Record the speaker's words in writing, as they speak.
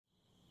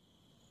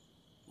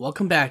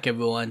Welcome back,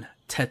 everyone.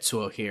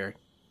 Tetsuo here.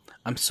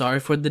 I'm sorry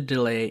for the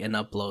delay in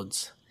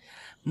uploads.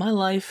 My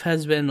life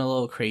has been a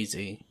little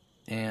crazy,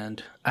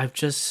 and I've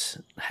just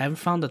haven't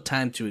found the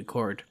time to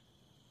record.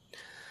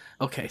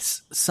 Okay,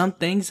 some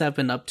things I've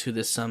been up to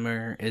this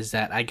summer is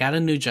that I got a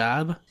new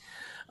job.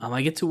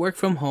 I get to work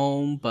from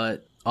home,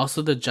 but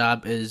also the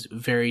job is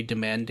very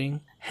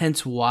demanding,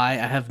 hence why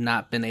I have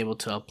not been able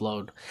to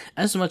upload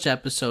as much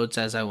episodes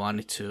as I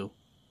wanted to.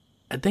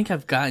 I think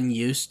I've gotten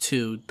used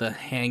to the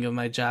hang of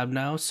my job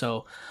now,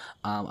 so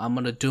I'm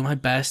going to do my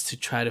best to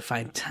try to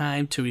find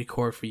time to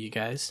record for you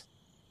guys.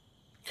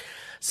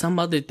 Some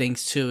other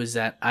things too is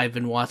that I've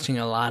been watching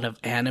a lot of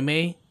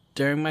anime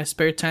during my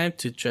spare time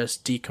to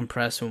just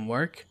decompress from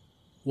work.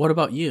 What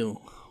about you?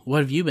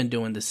 What have you been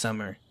doing this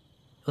summer?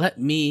 Let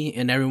me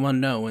and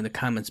everyone know in the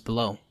comments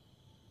below.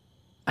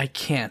 I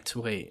can't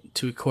wait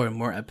to record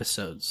more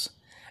episodes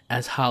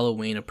as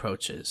Halloween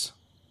approaches.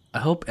 I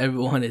hope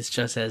everyone is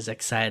just as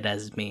excited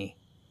as me.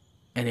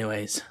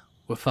 Anyways,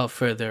 without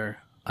further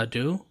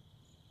ado,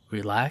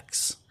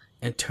 relax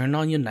and turn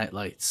on your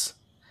nightlights.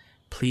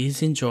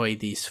 Please enjoy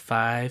these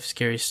 5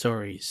 scary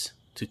stories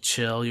to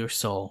chill your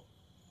soul.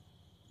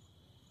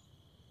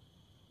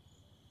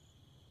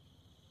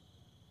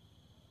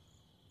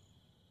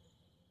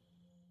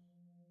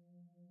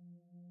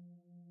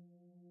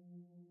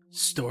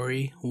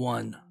 Story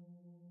 1.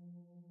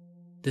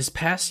 This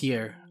past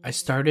year, I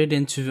started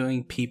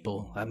interviewing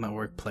people at my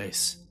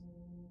workplace.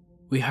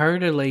 We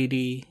hired a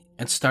lady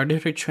and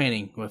started her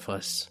training with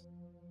us.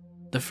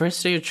 The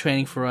first day of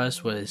training for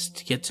us was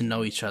to get to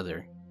know each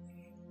other.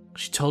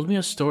 She told me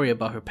a story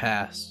about her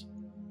past.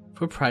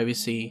 For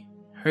privacy,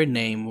 her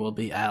name will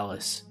be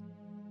Alice.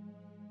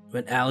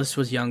 When Alice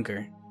was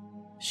younger,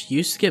 she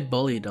used to get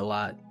bullied a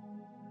lot.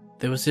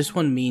 There was this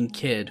one mean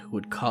kid who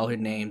would call her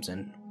names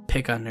and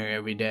pick on her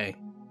every day.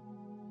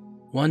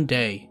 One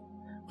day,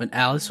 when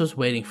Alice was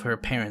waiting for her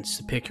parents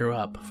to pick her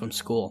up from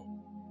school,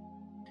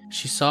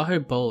 she saw her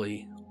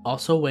bully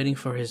also waiting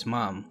for his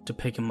mom to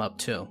pick him up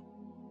too.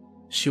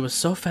 She was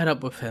so fed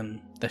up with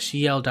him that she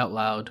yelled out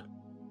loud,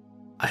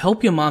 "I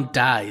hope your mom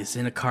dies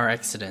in a car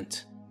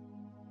accident."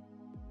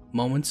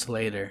 Moments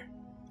later,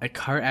 a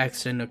car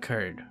accident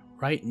occurred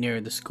right near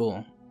the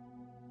school.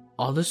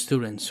 All the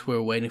students who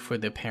were waiting for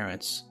their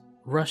parents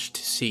rushed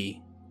to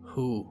see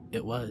who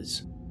it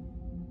was.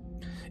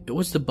 It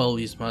was the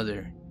bully's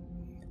mother,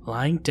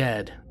 lying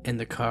dead in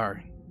the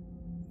car.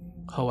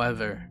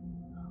 However,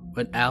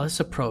 when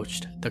Alice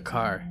approached the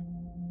car,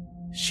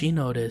 she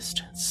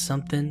noticed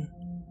something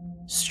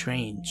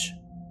strange.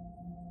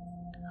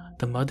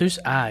 The mother's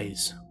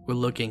eyes were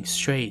looking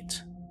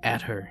straight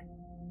at her.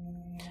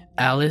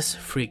 Alice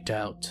freaked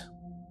out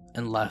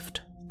and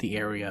left the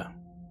area.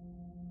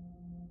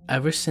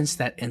 Ever since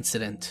that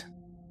incident,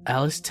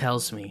 Alice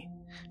tells me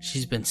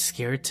she's been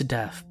scared to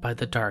death by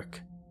the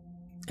dark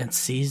and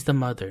sees the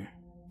mother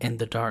in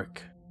the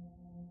dark.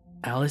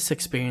 Alice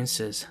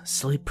experiences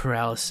sleep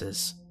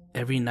paralysis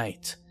every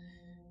night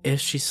if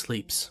she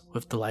sleeps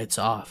with the lights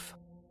off.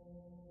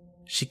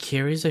 She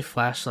carries a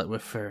flashlight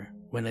with her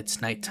when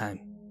it's nighttime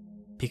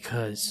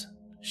because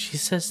she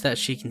says that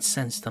she can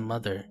sense the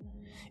mother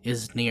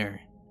is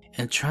near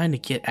and trying to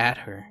get at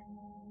her.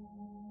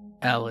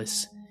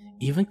 Alice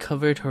even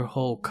covered her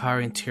whole car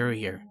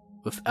interior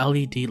with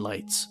LED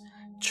lights,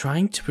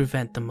 trying to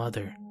prevent the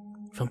mother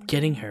from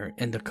getting her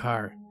in the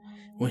car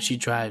when she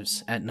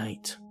drives at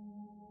night.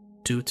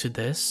 Due to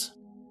this,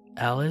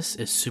 Alice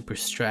is super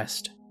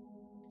stressed.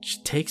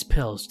 She takes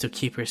pills to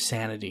keep her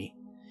sanity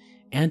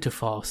and to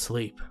fall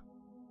asleep.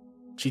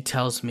 She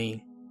tells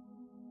me,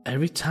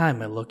 "Every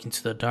time I look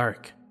into the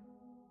dark,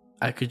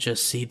 I could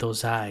just see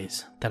those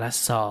eyes that I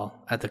saw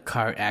at the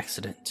car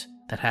accident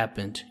that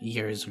happened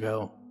years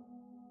ago.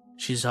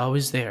 She's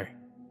always there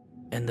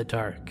in the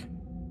dark,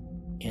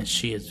 and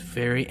she is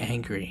very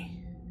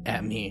angry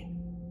at me."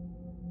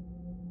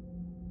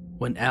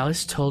 When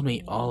Alice told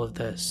me all of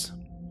this,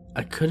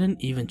 I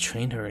couldn't even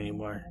train her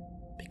anymore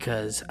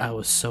because I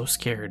was so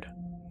scared.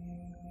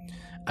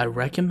 I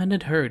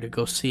recommended her to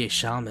go see a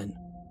shaman,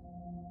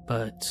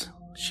 but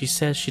she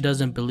says she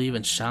doesn't believe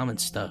in shaman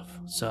stuff,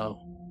 so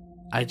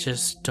I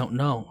just don't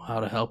know how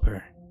to help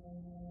her.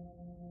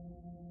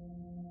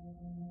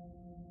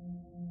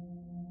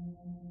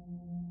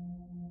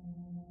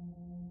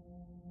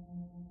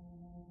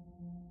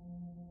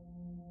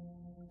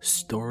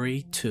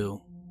 Story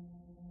 2.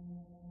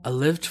 I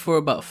lived for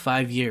about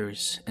 5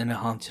 years in a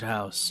haunted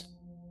house.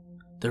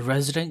 The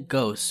resident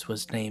ghost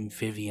was named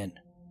Vivian.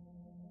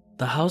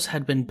 The house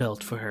had been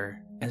built for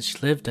her and she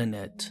lived in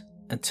it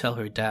until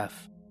her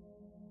death.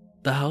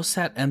 The house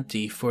sat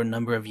empty for a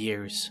number of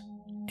years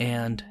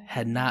and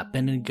had not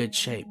been in good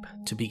shape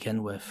to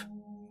begin with.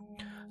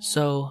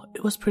 So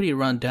it was pretty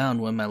run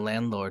down when my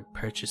landlord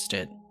purchased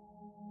it.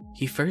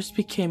 He first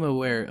became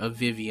aware of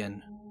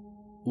Vivian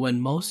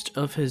when most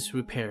of his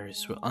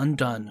repairs were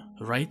undone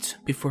right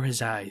before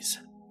his eyes.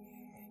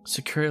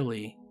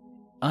 Securely,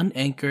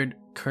 unanchored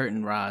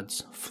curtain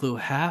rods flew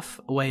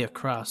halfway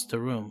across the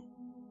room.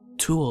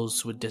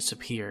 Tools would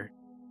disappear,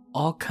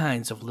 All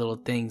kinds of little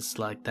things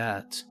like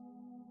that.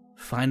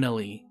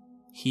 Finally,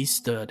 he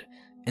stood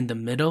in the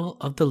middle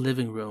of the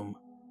living room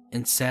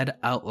and said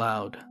out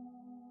loud,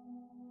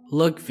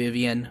 "Look,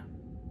 Vivian,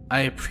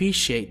 I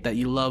appreciate that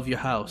you love your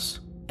house,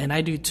 and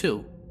I do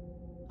too.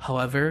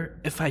 However,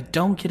 if I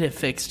don't get it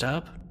fixed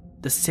up,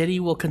 the city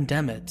will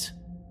condemn it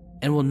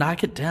and will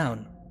knock it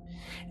down.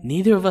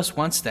 Neither of us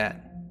wants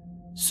that.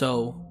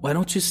 So why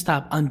don't you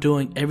stop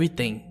undoing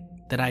everything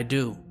that I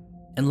do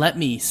and let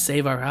me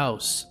save our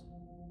house?"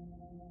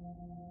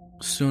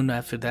 Soon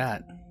after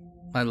that,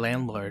 my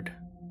landlord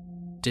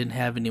didn't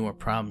have any more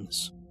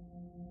problems.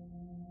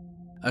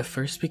 I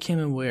first became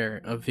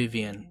aware of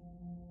Vivian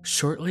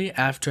shortly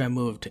after I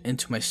moved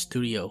into my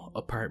studio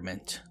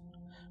apartment,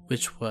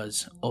 which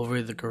was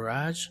over the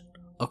garage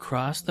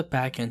across the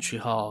back entry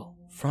hall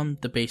from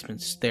the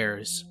basement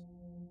stairs.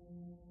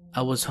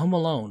 I was home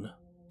alone,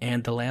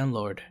 and the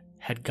landlord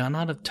had gone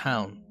out of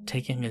town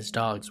taking his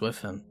dogs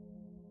with him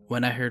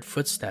when I heard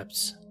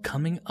footsteps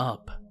coming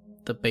up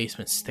the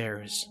basement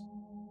stairs,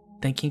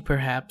 thinking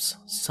perhaps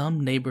some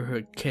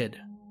neighborhood kid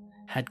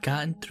had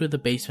gotten through the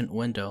basement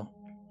window,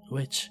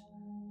 which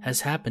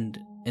has happened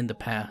in the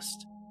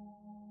past.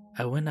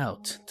 I went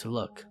out to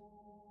look.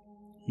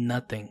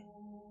 Nothing.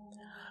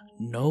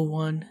 No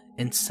one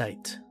in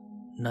sight.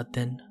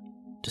 Nothing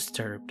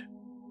disturbed.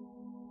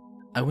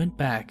 I went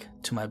back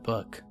to my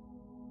book.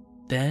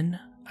 Then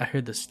I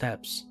heard the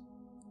steps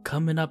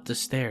coming up the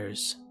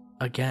stairs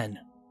again,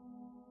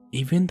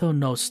 even though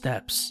no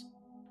steps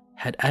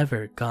had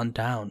ever gone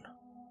down.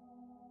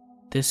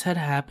 This had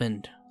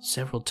happened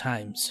several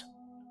times,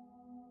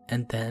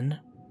 and then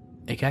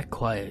it got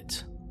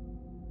quiet.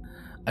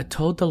 I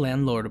told the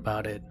landlord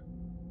about it,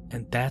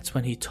 and that's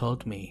when he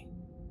told me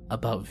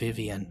about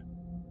Vivian.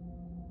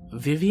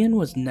 Vivian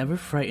was never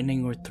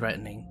frightening or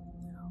threatening.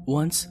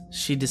 Once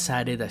she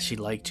decided that she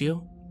liked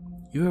you,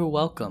 you were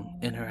welcome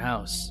in her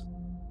house,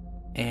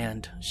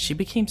 and she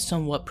became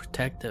somewhat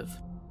protective.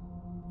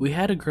 We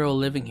had a girl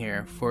living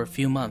here for a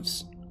few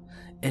months,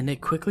 and it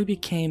quickly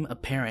became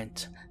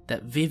apparent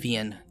that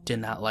Vivian did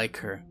not like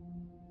her.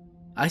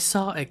 I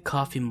saw a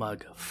coffee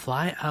mug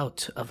fly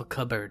out of a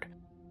cupboard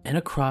and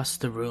across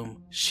the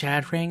room,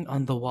 shattering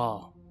on the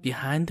wall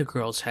behind the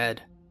girl's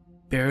head,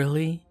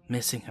 barely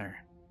missing her.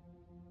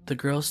 The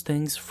girl's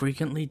things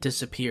frequently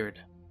disappeared,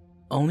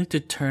 only to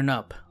turn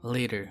up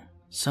later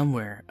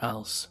somewhere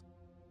else.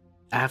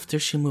 After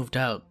she moved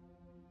out,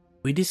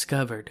 we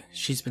discovered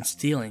she's been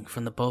stealing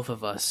from the both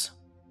of us.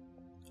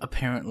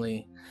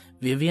 Apparently,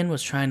 Vivian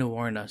was trying to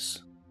warn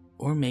us,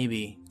 or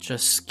maybe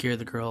just scare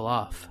the girl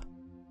off.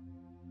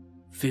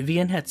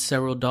 Vivian had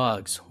several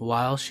dogs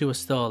while she was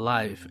still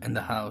alive in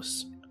the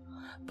house,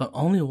 but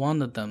only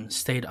one of them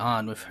stayed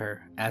on with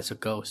her as a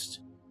ghost.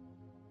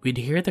 We'd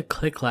hear the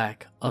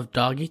click-clack of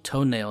doggy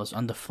toenails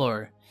on the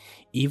floor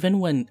even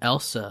when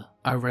Elsa,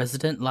 our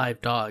resident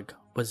live dog,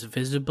 was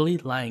visibly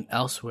lying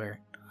elsewhere,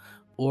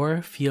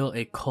 or feel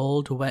a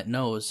cold, wet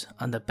nose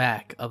on the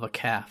back of a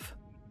calf.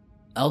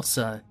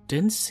 Elsa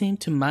didn't seem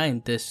to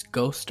mind this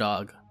ghost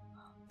dog,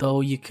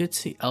 though you could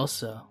see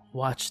Elsa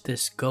watch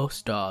this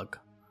ghost dog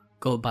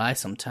go by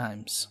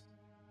sometimes.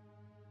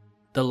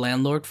 The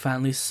landlord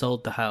finally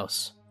sold the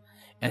house,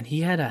 and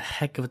he had a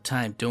heck of a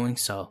time doing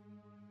so.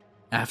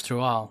 After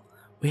all,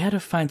 we had to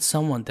find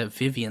someone that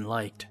Vivian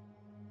liked.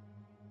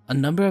 A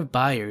number of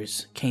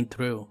buyers came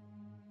through,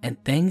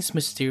 and things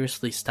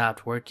mysteriously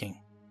stopped working.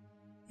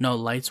 No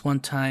lights one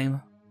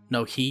time,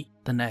 no heat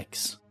the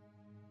next.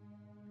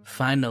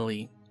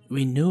 Finally,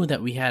 we knew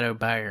that we had our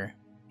buyer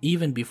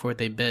even before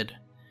they bid,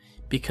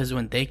 because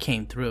when they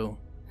came through,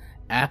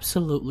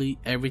 absolutely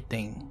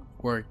everything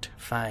worked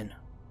fine.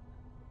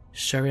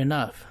 Sure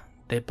enough,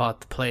 they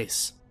bought the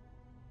place.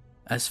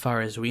 As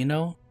far as we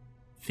know,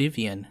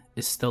 Vivian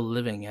is still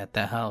living at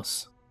that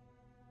house.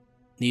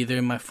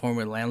 Neither my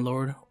former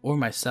landlord or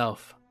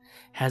myself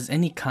has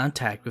any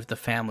contact with the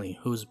family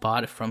who's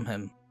bought it from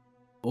him,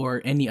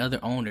 or any other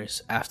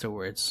owners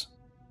afterwards.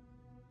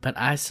 But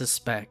I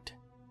suspect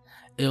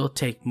it'll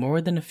take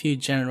more than a few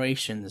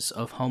generations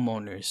of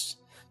homeowners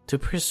to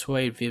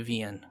persuade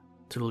Vivian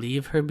to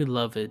leave her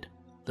beloved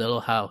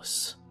little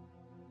house.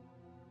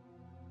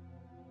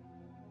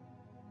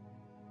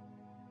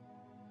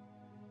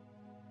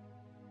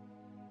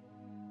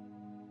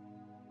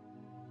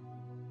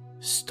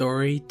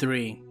 Story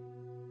 3.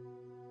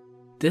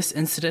 This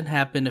incident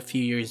happened a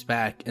few years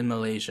back in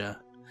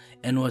Malaysia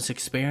and was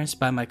experienced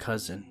by my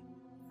cousin.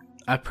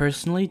 I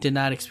personally did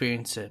not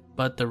experience it,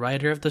 but the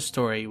writer of the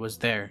story was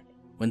there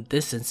when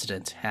this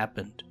incident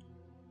happened.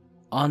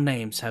 All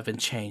names have been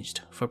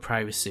changed for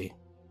privacy.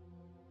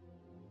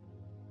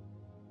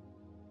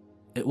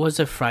 It was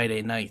a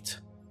Friday night.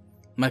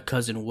 My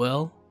cousin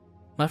Will,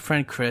 my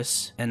friend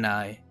Chris, and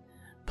I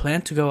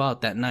planned to go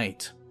out that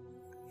night.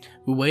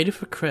 We waited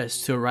for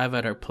Chris to arrive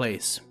at our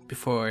place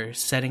before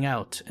setting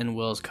out in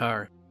Will's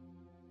car.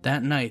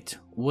 That night,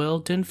 Will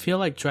didn't feel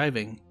like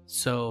driving,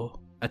 so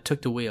I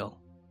took the wheel.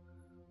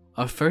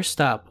 Our first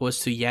stop was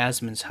to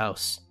Yasmin's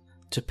house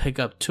to pick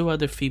up two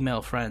other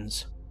female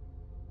friends.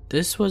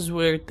 This was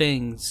where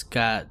things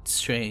got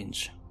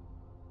strange.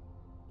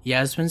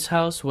 Yasmin's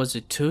house was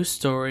a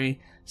 2-story,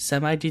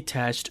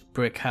 semi-detached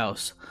brick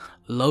house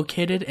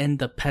located in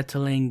the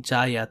Petaling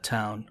Jaya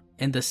town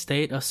in the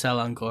state of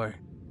Selangor.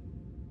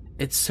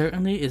 It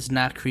certainly is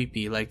not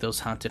creepy like those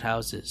haunted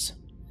houses.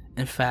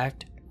 In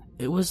fact,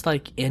 it was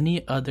like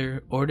any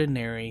other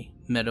ordinary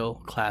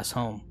middle-class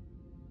home.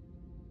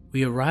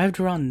 We arrived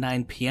around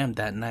 9 p.m.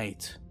 that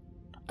night.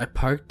 I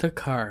parked the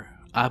car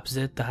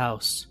opposite the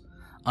house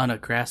on a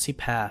grassy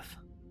path.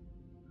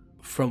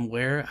 From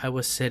where I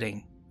was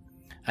sitting,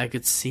 I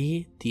could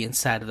see the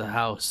inside of the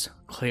house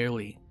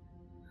clearly.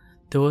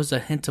 There was a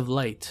hint of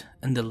light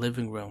in the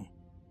living room,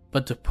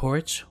 but the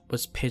porch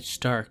was pitch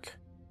dark.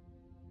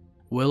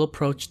 Will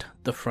approached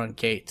the front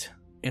gate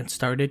and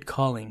started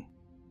calling.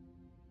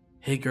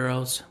 "Hey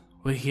girls,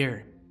 we're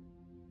here.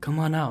 Come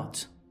on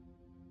out."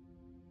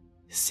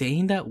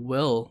 Seeing that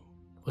Will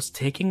was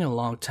taking a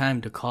long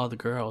time to call the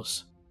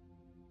girls,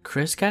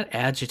 Chris got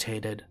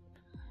agitated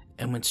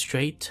and went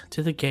straight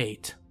to the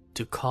gate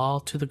to call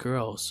to the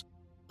girls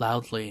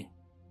loudly.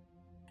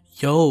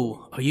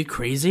 "Yo, are you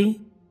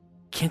crazy?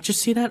 Can't you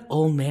see that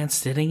old man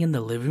sitting in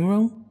the living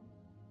room?"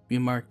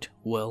 remarked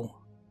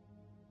Will.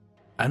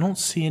 "I don't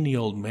see any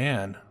old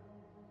man,"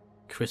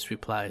 Chris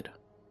replied.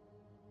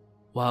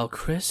 While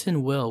Chris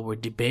and Will were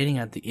debating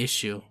at the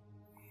issue,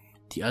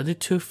 the other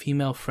 2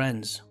 female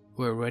friends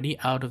were already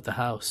out of the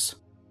house.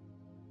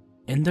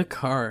 In the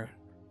car,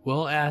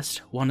 Will asked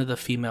one of the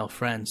female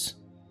friends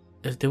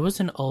if there was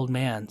an old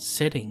man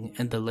sitting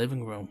in the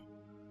living room,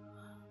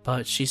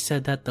 but she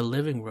said that the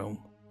living room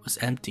was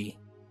empty.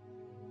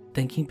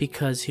 Thinking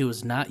because he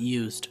was not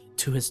used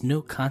to his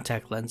new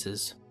contact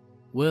lenses,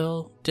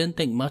 Will didn't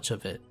think much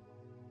of it.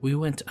 We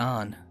went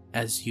on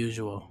as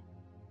usual.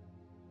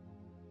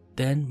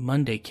 Then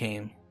Monday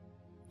came,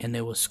 and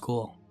it was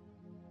school.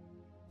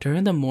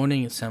 During the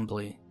morning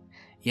assembly,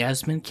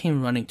 Yasmin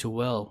came running to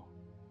Will,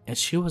 and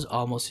she was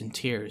almost in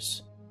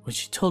tears when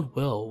she told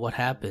Will what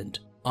happened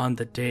on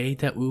the day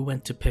that we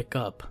went to pick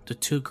up the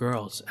 2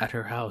 girls at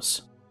her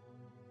house.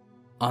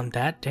 On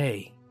that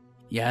day,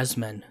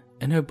 Yasmin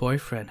and her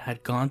boyfriend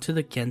had gone to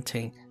the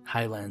Genting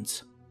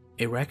Highlands,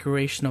 a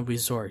recreational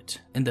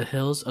resort in the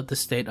hills of the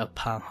state of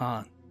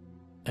Pahang,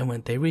 and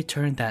when they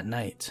returned that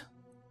night,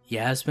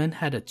 Yasmin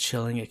had a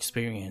chilling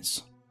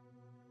experience.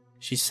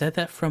 She said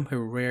that from her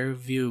rear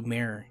view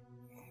mirror,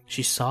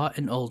 she saw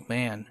an old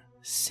man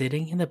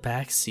sitting in the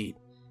back seat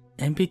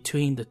in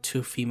between the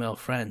 2 female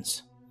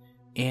friends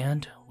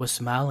and was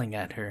smiling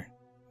at her.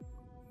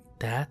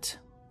 That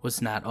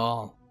was not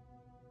all.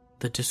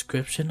 The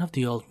description of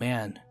the old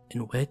man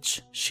in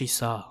which she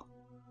saw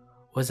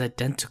was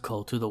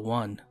identical to the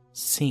one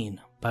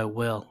seen by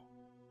Will.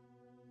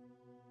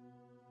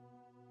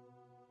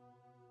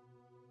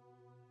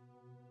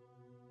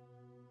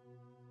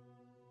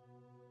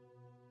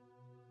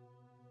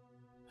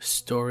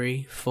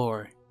 Story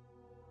 4.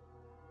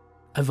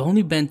 I've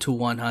only been to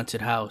one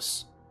haunted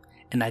house,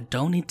 and I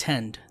don't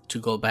intend to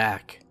go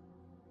back.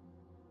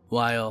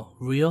 While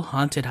real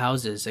haunted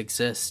houses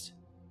exist,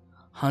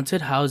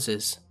 haunted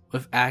houses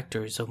with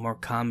actors are more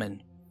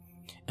common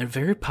and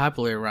very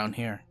popular around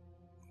here.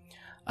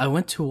 I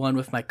went to one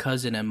with my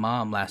cousin and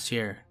mom last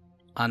year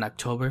on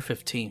October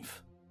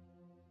 15th.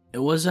 It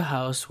was a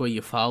house where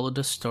you followed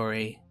a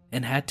story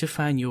and had to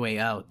find your way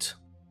out.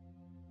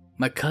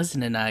 My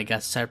cousin and I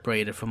got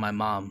separated from my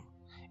mom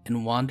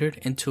and wandered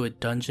into a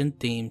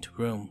dungeon-themed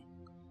room.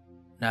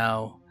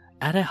 Now,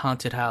 at a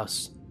haunted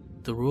house,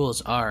 the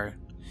rules are,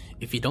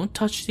 if you don't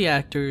touch the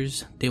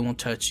actors, they won't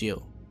touch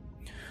you.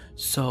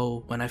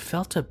 So, when I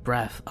felt a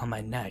breath on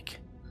my neck,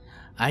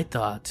 I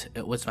thought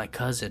it was my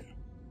cousin,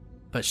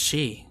 but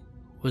she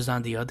was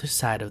on the other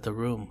side of the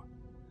room.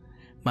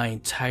 My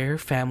entire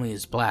family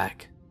is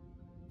black,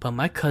 but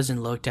my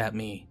cousin looked at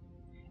me,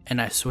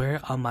 and I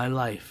swear on my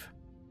life,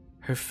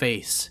 her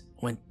face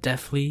went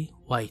deathly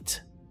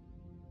white.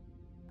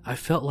 I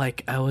felt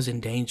like I was in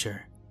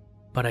danger,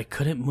 but I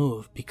couldn't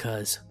move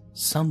because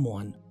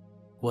someone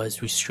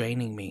was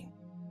restraining me.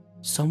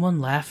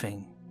 Someone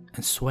laughing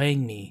and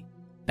swaying me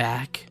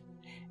back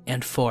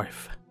and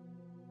forth.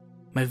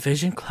 My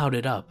vision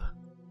clouded up,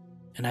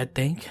 and I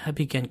think I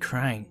began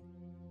crying.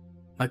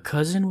 My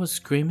cousin was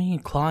screaming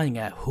and clawing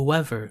at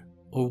whoever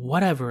or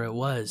whatever it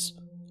was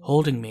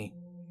holding me.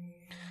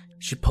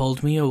 She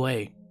pulled me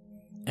away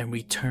and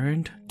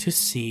returned to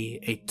see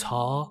a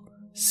tall,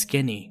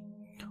 skinny,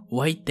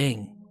 white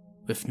thing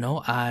with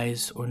no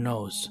eyes or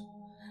nose,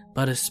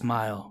 but a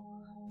smile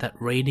that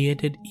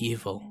radiated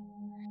evil.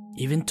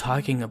 Even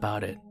talking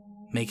about it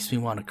makes me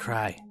want to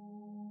cry.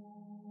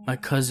 My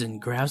cousin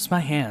grabs my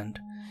hand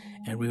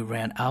and we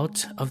ran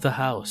out of the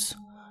house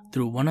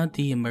through one of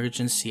the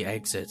emergency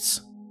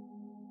exits.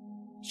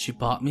 She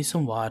bought me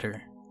some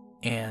water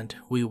and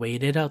we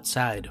waited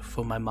outside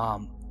for my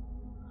mom.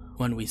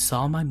 When we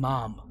saw my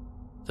mom,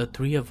 the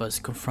 3 of us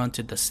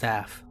confronted the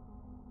staff,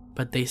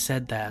 but they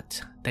said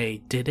that they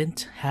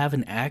didn't have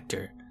an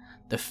actor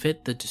that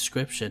fit the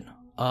description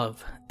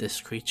of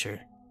this creature.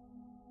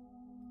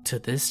 To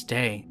this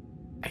day,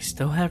 I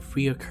still have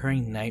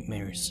reoccurring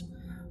nightmares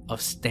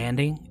of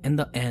standing in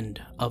the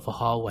end of a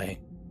hallway,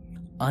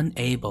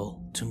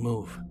 unable to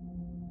move,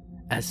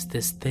 as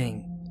this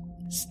thing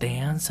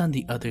stands on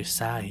the other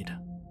side,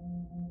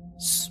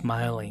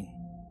 smiling.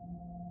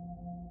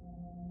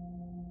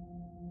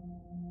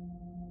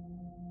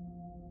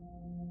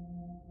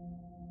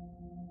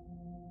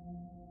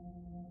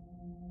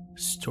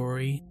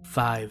 Story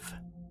 5.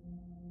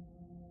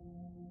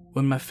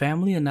 When my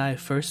family and I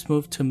first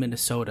moved to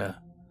Minnesota,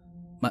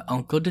 my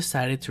uncle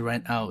decided to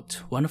rent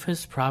out one of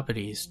his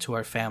properties to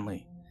our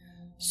family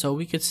so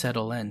we could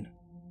settle in.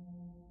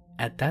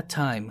 At that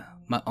time,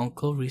 my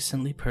uncle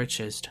recently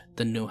purchased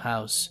the new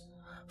house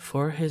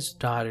for his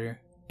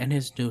daughter and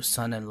his new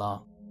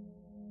son-in-law.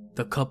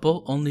 The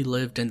couple only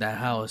lived in that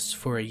house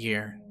for a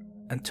year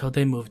until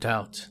they moved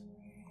out,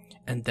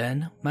 and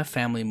then my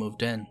family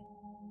moved in.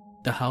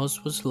 The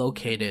house was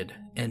located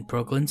in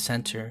Brooklyn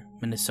Center,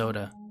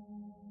 Minnesota.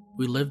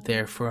 We lived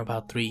there for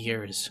about 3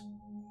 years.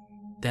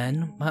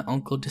 Then my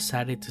uncle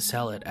decided to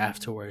sell it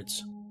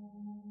afterwards.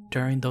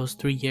 During those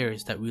 3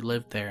 years that we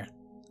lived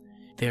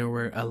there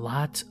were a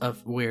lot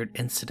of weird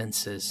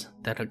incidences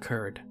that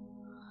occurred.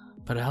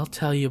 But I'll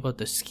tell you about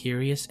the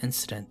scariest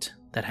incident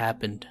that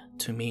happened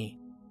to me.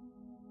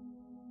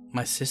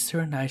 My sister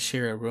and I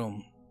share a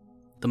room,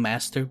 the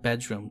master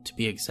bedroom to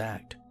be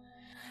exact,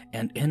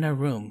 and in our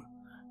room,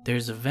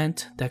 there's a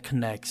vent that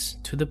connects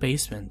to the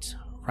basement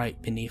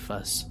right beneath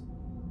us.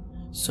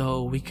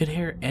 So we could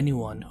hear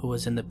anyone who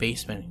was in the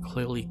basement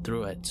clearly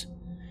through it.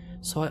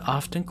 So I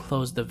often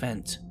closed the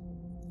vent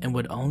and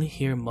would only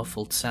hear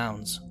muffled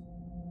sounds.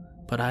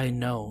 But I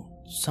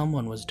know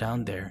someone was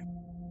down there.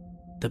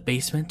 The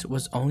basement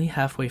was only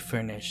halfway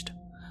furnished,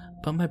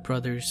 but my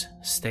brothers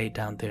stayed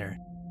down there.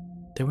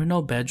 There were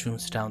no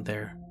bedrooms down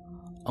there,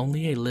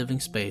 only a living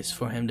space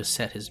for him to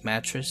set his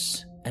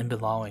mattress and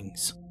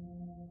belongings.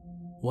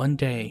 One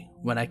day,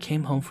 when I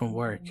came home from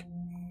work,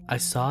 I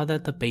saw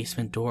that the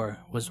basement door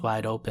was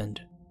wide open.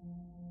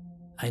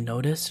 I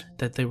noticed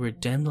that there were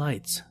dim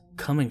lights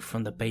coming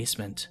from the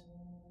basement.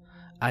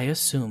 I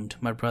assumed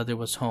my brother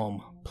was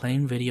home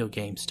playing video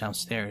games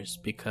downstairs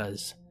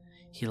because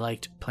he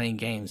liked playing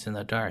games in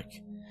the dark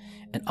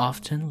and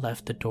often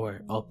left the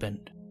door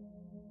open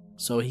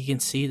so he can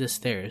see the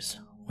stairs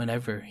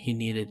whenever he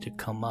needed to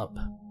come up.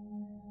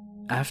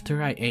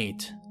 After I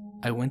ate,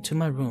 I went to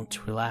my room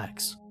to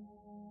relax.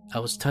 I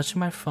was touching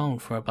my phone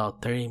for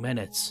about 30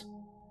 minutes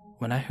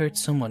when I heard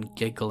someone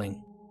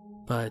giggling,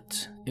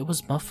 but it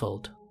was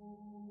muffled,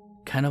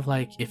 kind of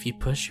like if you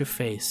push your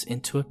face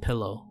into a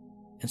pillow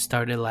and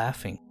started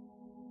laughing.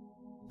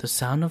 The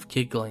sound of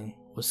giggling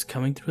was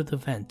coming through the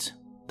vent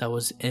that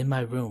was in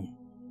my room,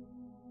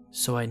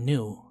 so I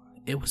knew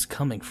it was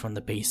coming from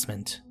the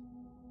basement.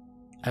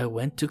 I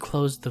went to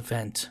close the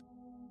vent,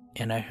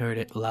 and I heard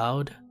it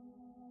loud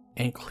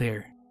and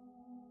clear.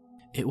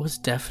 It was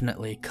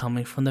definitely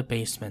coming from the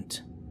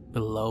basement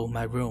below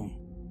my room.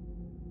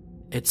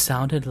 It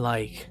sounded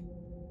like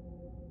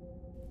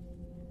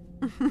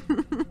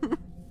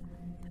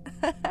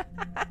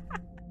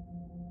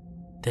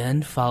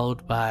then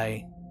followed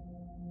by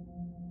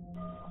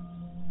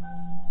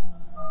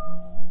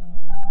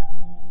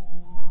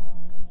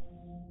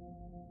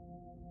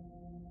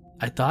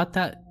I thought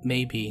that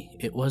maybe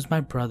it was my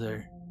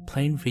brother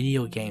playing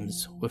video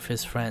games with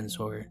his friends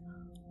or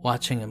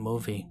watching a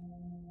movie,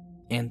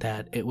 and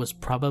that it was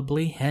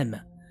probably him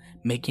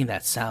making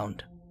that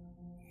sound.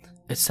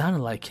 It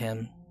sounded like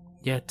him,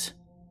 yet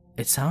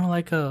it sounded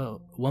like a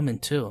woman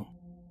too.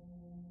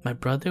 My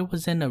brother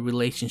was in a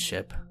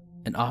relationship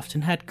and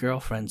often had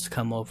girlfriends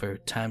come over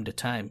time to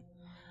time,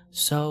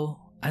 so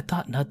I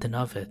thought nothing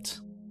of it.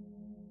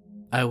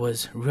 I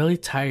was really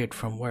tired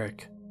from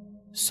work,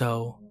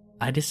 so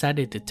I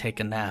decided to take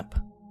a nap.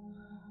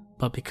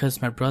 But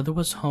because my brother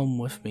was home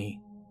with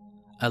me,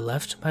 I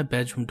left my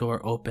bedroom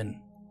door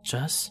open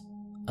just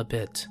a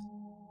bit.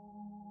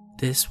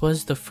 This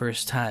was the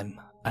first time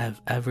I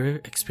have ever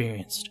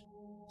experienced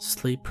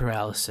sleep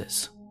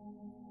paralysis.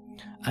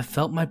 I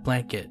felt my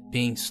blanket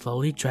being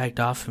slowly dragged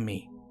off of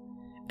me,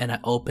 and I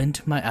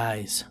opened my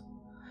eyes.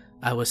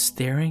 I was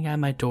staring at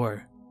my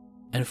door,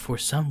 and for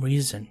some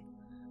reason,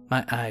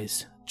 my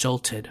eyes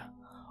jolted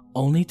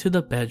only to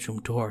the bedroom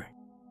door.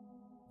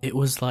 It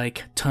was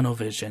like tunnel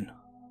vision,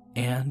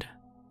 and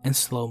in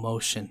slow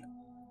motion,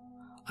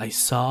 I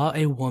saw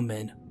a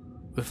woman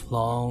with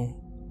long,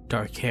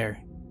 dark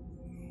hair.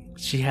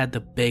 She had the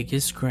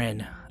biggest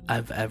grin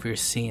I've ever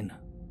seen.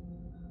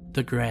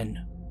 The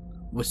grin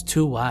was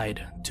too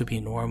wide to be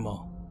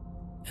normal,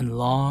 and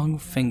long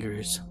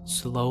fingers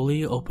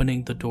slowly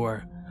opening the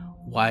door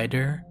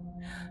wider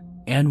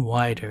and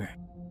wider.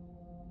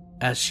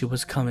 As she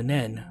was coming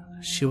in,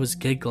 she was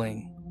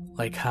giggling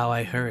like how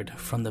I heard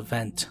from the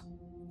vent.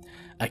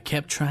 I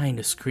kept trying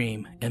to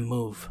scream and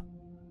move,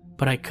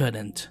 but I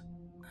couldn't.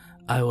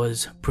 I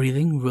was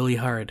breathing really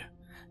hard,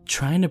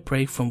 trying to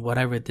break from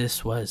whatever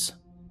this was,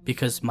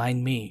 because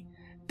mind me,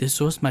 this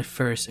was my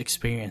first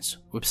experience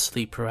with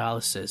sleep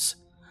paralysis,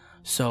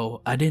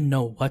 so I didn't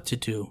know what to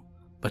do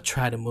but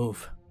try to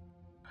move.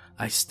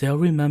 I still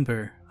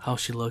remember how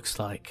she looks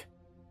like.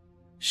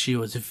 She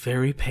was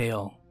very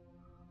pale,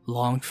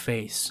 long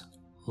face,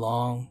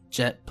 long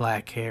jet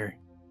black hair,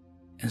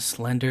 and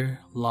slender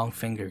long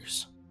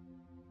fingers.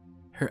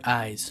 Her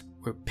eyes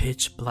were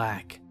pitch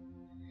black,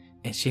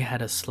 and she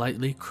had a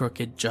slightly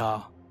crooked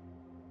jaw.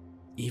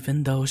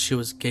 Even though she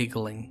was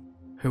giggling,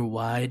 her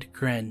wide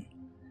grin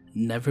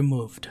never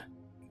moved.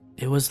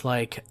 It was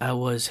like I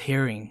was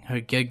hearing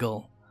her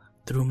giggle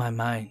through my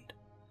mind.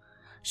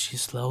 She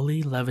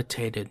slowly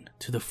levitated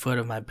to the foot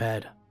of my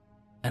bed,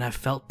 and I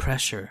felt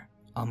pressure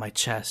on my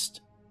chest.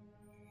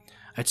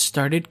 I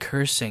started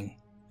cursing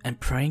and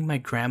praying my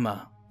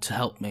grandma to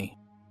help me.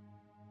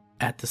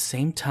 At the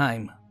same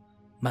time,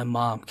 my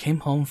mom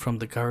came home from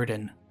the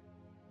garden.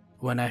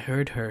 When I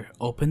heard her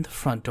open the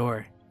front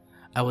door,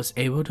 I was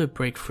able to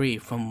break free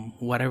from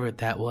whatever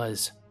that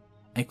was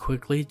and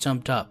quickly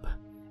jumped up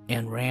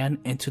and ran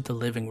into the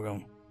living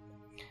room.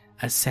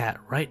 I sat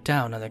right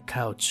down on the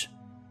couch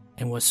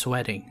and was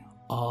sweating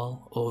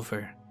all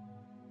over.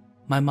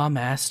 My mom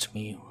asked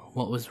me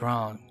what was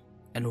wrong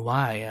and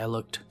why I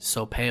looked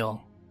so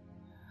pale.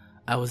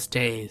 I was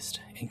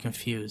dazed and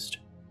confused,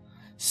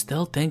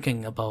 still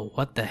thinking about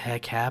what the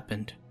heck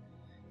happened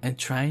and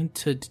trying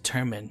to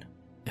determine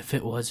if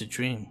it was a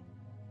dream.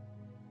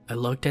 I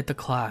looked at the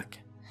clock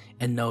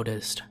and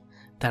noticed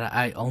that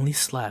I only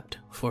slept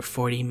for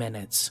 40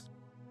 minutes.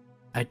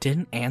 I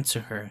didn't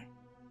answer her.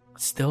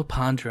 Still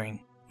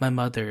pondering, my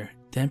mother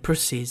then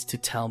proceeds to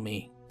tell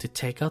me to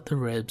take out the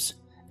ribs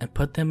and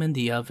put them in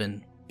the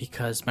oven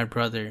because my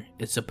brother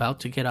is about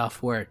to get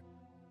off work.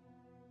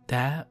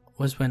 That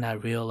was when I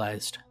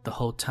realized the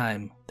whole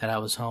time that I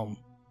was home.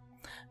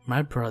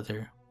 My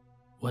brother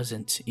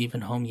wasn't even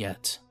home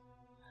yet.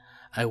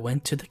 I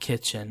went to the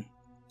kitchen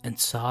and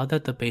saw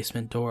that the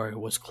basement door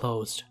was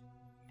closed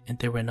and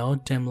there were no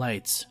dim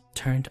lights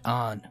turned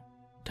on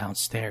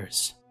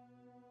downstairs.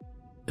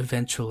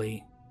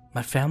 Eventually,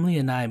 my family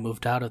and I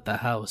moved out of the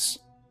house.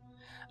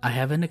 I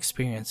haven't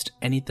experienced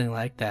anything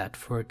like that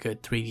for a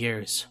good 3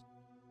 years.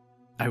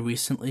 I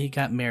recently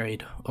got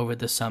married over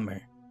the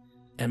summer,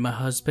 and my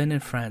husband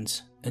and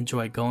friends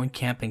enjoy going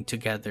camping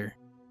together.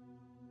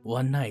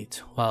 One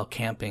night while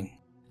camping,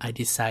 I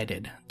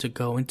decided to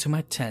go into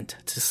my tent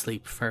to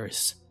sleep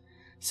first,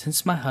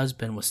 since my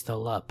husband was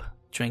still up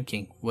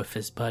drinking with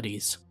his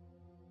buddies.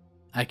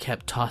 I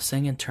kept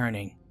tossing and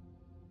turning,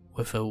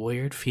 with a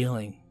weird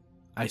feeling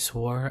I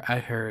swore I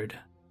heard.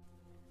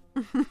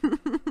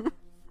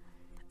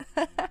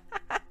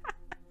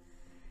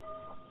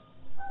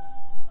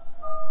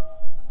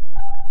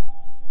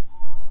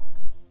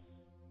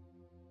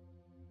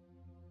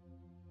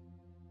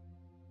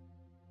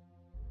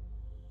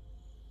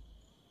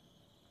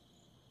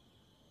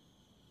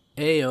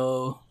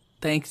 Ayo,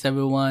 thanks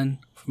everyone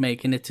for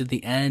making it to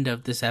the end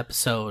of this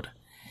episode.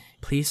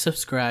 Please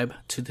subscribe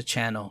to the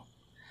channel.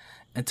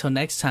 Until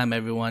next time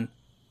everyone,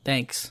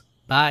 thanks,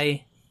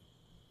 bye.